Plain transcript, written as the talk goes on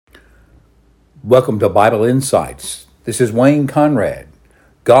Welcome to Bible Insights. This is Wayne Conrad.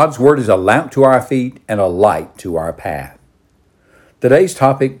 God's Word is a lamp to our feet and a light to our path. Today's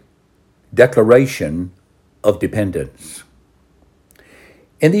topic, Declaration of Dependence.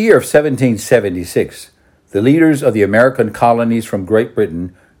 In the year of 1776, the leaders of the American colonies from Great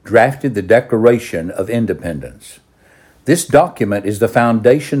Britain drafted the Declaration of Independence. This document is the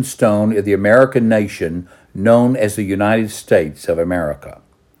foundation stone of the American nation known as the United States of America.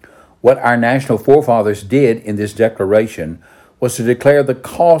 What our national forefathers did in this declaration was to declare the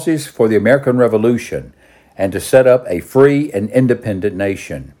causes for the American Revolution and to set up a free and independent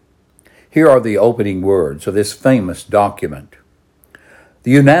nation. Here are the opening words of this famous document.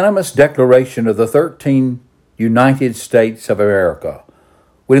 The unanimous declaration of the 13 United States of America.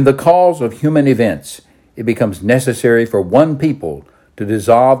 When in the cause of human events, it becomes necessary for one people to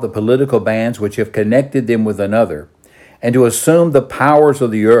dissolve the political bands which have connected them with another, and to assume the powers of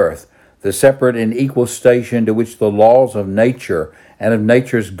the earth, the separate and equal station to which the laws of nature and of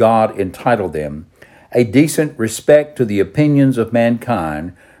nature's God entitle them, a decent respect to the opinions of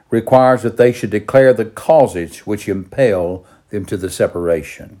mankind requires that they should declare the causes which impel them to the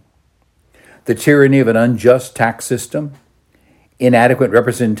separation. The tyranny of an unjust tax system, inadequate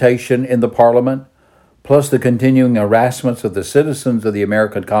representation in the Parliament, plus the continuing harassments of the citizens of the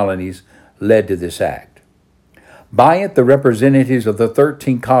American colonies led to this act. By it, the representatives of the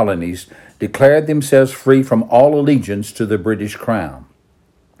 13 colonies declared themselves free from all allegiance to the British Crown.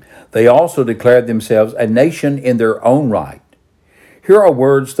 They also declared themselves a nation in their own right. Here are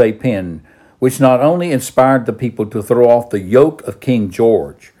words they penned, which not only inspired the people to throw off the yoke of King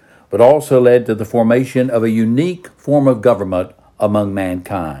George, but also led to the formation of a unique form of government among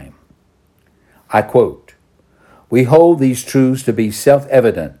mankind. I quote, "We hold these truths to be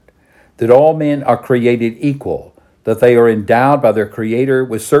self-evident, that all men are created equal, that they are endowed by their Creator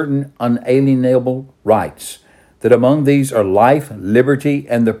with certain unalienable rights, that among these are life, liberty,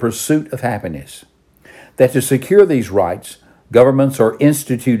 and the pursuit of happiness, that to secure these rights, governments are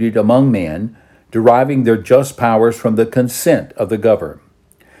instituted among men, deriving their just powers from the consent of the governed,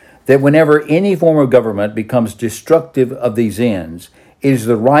 that whenever any form of government becomes destructive of these ends, it is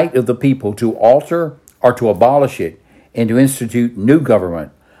the right of the people to alter or to abolish it and to institute new government,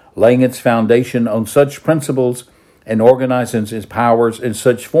 laying its foundation on such principles and organizing its powers in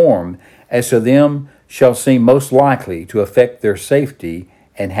such form as to them shall seem most likely to affect their safety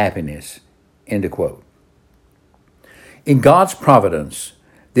and happiness." End of quote. In God's providence,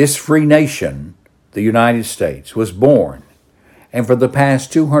 this free nation, the United States, was born, and for the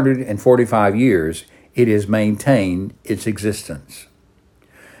past 245 years, it has maintained its existence.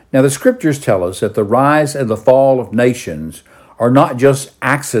 Now, the scriptures tell us that the rise and the fall of nations are not just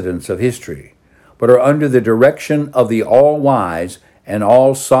accidents of history, but are under the direction of the all-wise and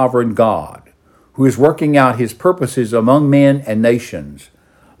all-sovereign God, who is working out his purposes among men and nations.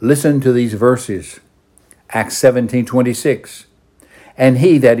 Listen to these verses. Acts 17:26. "And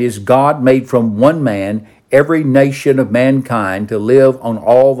he, that is God, made from one man every nation of mankind to live on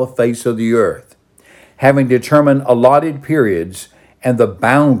all the face of the earth, having determined allotted periods and the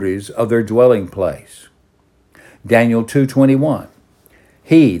boundaries of their dwelling place." Daniel 2:21.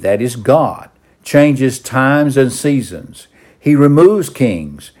 "He, that is God, changes times and seasons. He removes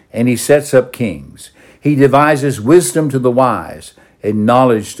kings, and he sets up kings. He devises wisdom to the wise, and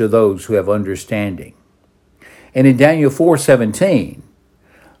knowledge to those who have understanding." And in Daniel 4:17,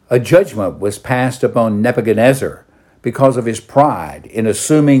 a judgment was passed upon Nebuchadnezzar because of his pride in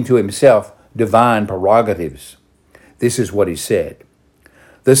assuming to himself divine prerogatives. This is what he said.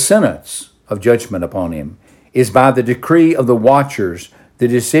 "The sentence of judgment upon him is by the decree of the watchers, the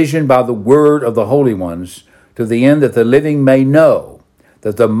decision by the word of the holy ones, to the end that the living may know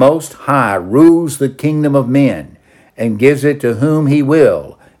that the Most High rules the kingdom of men and gives it to whom he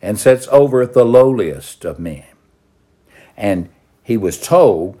will and sets over it the lowliest of men." And he was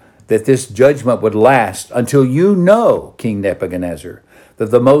told that this judgment would last until you know, King Nebuchadnezzar, that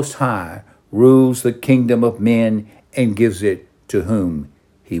the Most High rules the kingdom of men and gives it to whom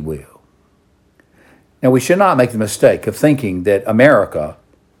he will. Now, we should not make the mistake of thinking that America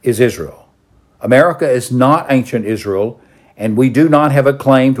is Israel. America is not ancient Israel, and we do not have a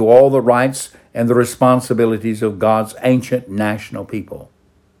claim to all the rights and the responsibilities of God's ancient national people.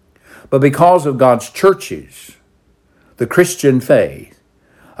 But because of God's churches, the Christian faith,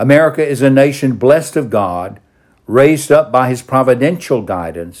 America is a nation blessed of God, raised up by his providential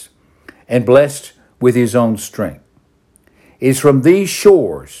guidance, and blessed with his own strength. It is from these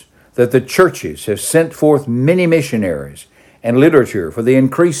shores that the churches have sent forth many missionaries and literature for the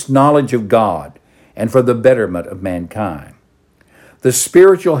increased knowledge of God and for the betterment of mankind. The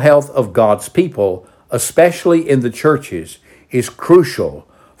spiritual health of God's people, especially in the churches, is crucial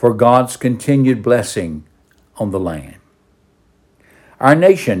for God's continued blessing on the land. Our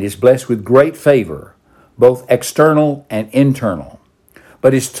nation is blessed with great favor, both external and internal.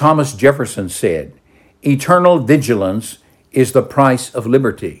 But as Thomas Jefferson said, eternal vigilance is the price of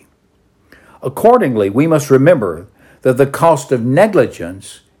liberty. Accordingly, we must remember that the cost of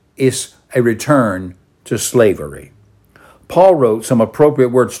negligence is a return to slavery. Paul wrote some appropriate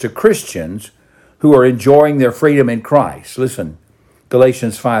words to Christians who are enjoying their freedom in Christ. Listen,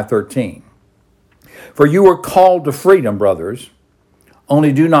 Galatians 5:13. For you were called to freedom, brothers.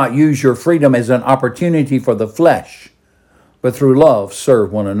 Only do not use your freedom as an opportunity for the flesh, but through love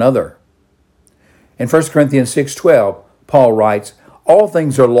serve one another. In 1 Corinthians 6:12, Paul writes, all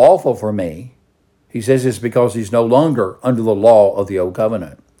things are lawful for me. He says this because he's no longer under the law of the old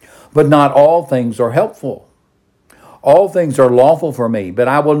covenant. But not all things are helpful. All things are lawful for me, but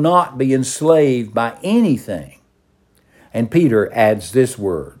I will not be enslaved by anything. And Peter adds this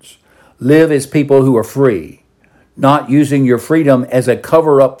words, live as people who are free, not using your freedom as a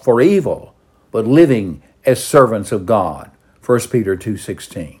cover-up for evil, but living as servants of God. 1 Peter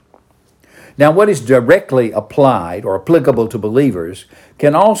 2:16. Now, what is directly applied or applicable to believers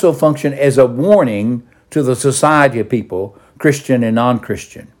can also function as a warning to the society of people, Christian and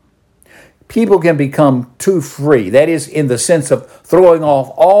non-Christian. People can become too free, that is, in the sense of throwing off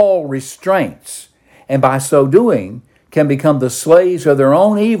all restraints, and by so doing can become the slaves of their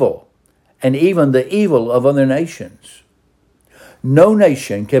own evil and even the evil of other nations. No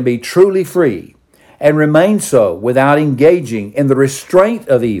nation can be truly free and remain so without engaging in the restraint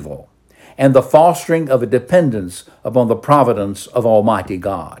of evil and the fostering of a dependence upon the providence of Almighty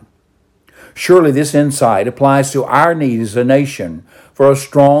God. Surely this insight applies to our need as a nation for a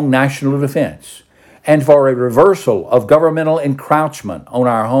strong national defense and for a reversal of governmental encroachment on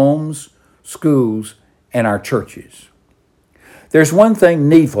our homes, schools, and our churches. There's one thing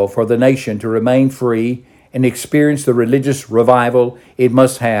needful for the nation to remain free and experience the religious revival it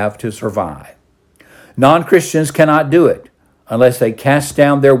must have to survive. Non-Christians cannot do it unless they cast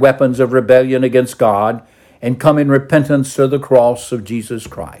down their weapons of rebellion against God and come in repentance to the cross of Jesus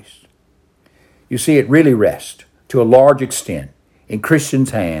Christ. You see, it really rests, to a large extent, in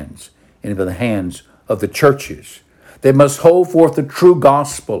Christians' hands and in the hands of the churches. They must hold forth the true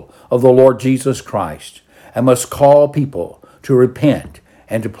gospel of the Lord Jesus Christ and must call people to repent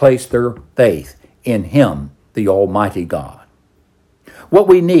and to place their faith in Him, the Almighty God. What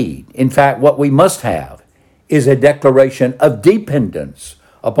we need, in fact, what we must have, is a declaration of dependence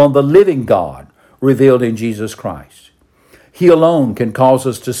upon the living God revealed in Jesus Christ. He alone can cause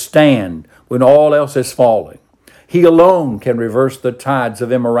us to stand when all else is falling. He alone can reverse the tides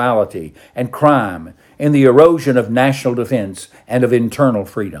of immorality and crime and the erosion of national defense and of internal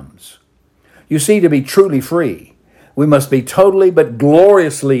freedoms. You see, to be truly free, we must be totally but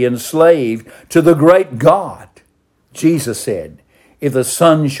gloriously enslaved to the great God. Jesus said, if the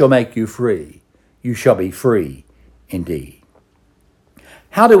Son shall make you free, you shall be free indeed.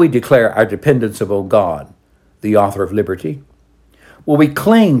 How do we declare our dependence upon God, the author of liberty? Well, we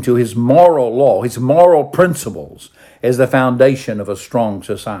cling to His moral law, His moral principles as the foundation of a strong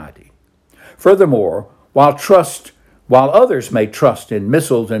society. Furthermore, while others may trust in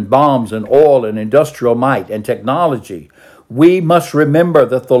missiles and bombs and oil and industrial might and technology, we must remember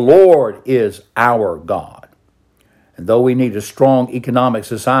that the Lord is our God. And though we need a strong economic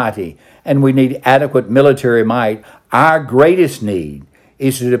society and we need adequate military might, our greatest need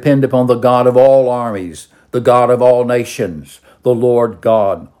is to depend upon the God of all armies, the God of all nations, the Lord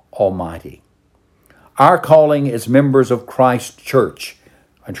God Almighty. Our calling as members of Christ's church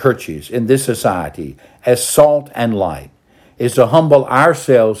and churches in this society as salt and light is to humble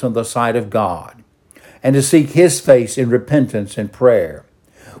ourselves in the sight of God and to seek His face in repentance and prayer.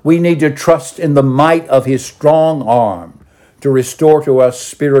 We need to trust in the might of His strong arm to restore to us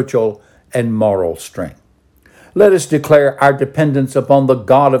spiritual and moral strength. Let us declare our dependence upon the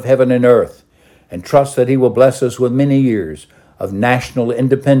God of heaven and earth and trust that He will bless us with many years of national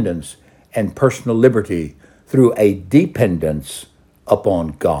independence and personal liberty through a dependence upon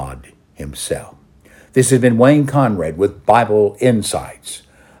God Himself. This has been Wayne Conrad with Bible Insights.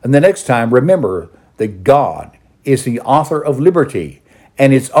 And the next time, remember that God is the author of liberty,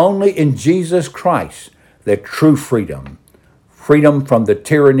 and it's only in Jesus Christ that true freedom from the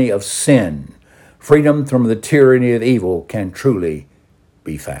tyranny of sin, freedom from the tyranny of evil can truly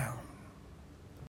be found.